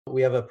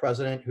We have a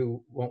president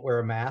who won't wear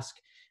a mask.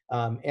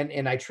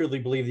 And I truly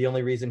believe the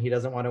only reason he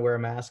doesn't want to wear a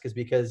mask is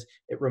because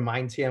it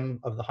reminds him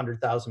of the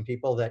 100,000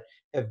 people that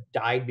have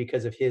died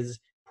because of his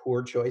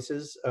poor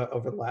choices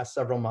over the last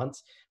several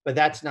months. But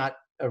that's not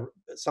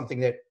something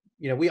that,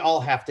 we all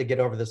have to get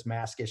over this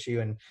mask issue.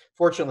 And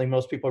fortunately,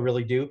 most people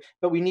really do.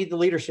 But we need the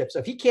leadership. So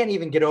if he can't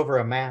even get over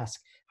a mask,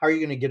 how are you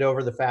going to get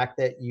over the fact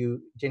that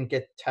you didn't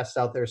get tests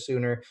out there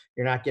sooner?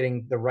 You're not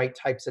getting the right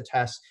types of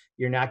tests.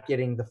 You're not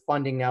getting the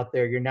funding out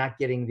there. You're not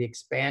getting the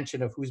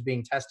expansion of who's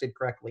being tested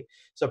correctly.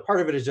 So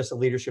part of it is just a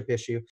leadership issue.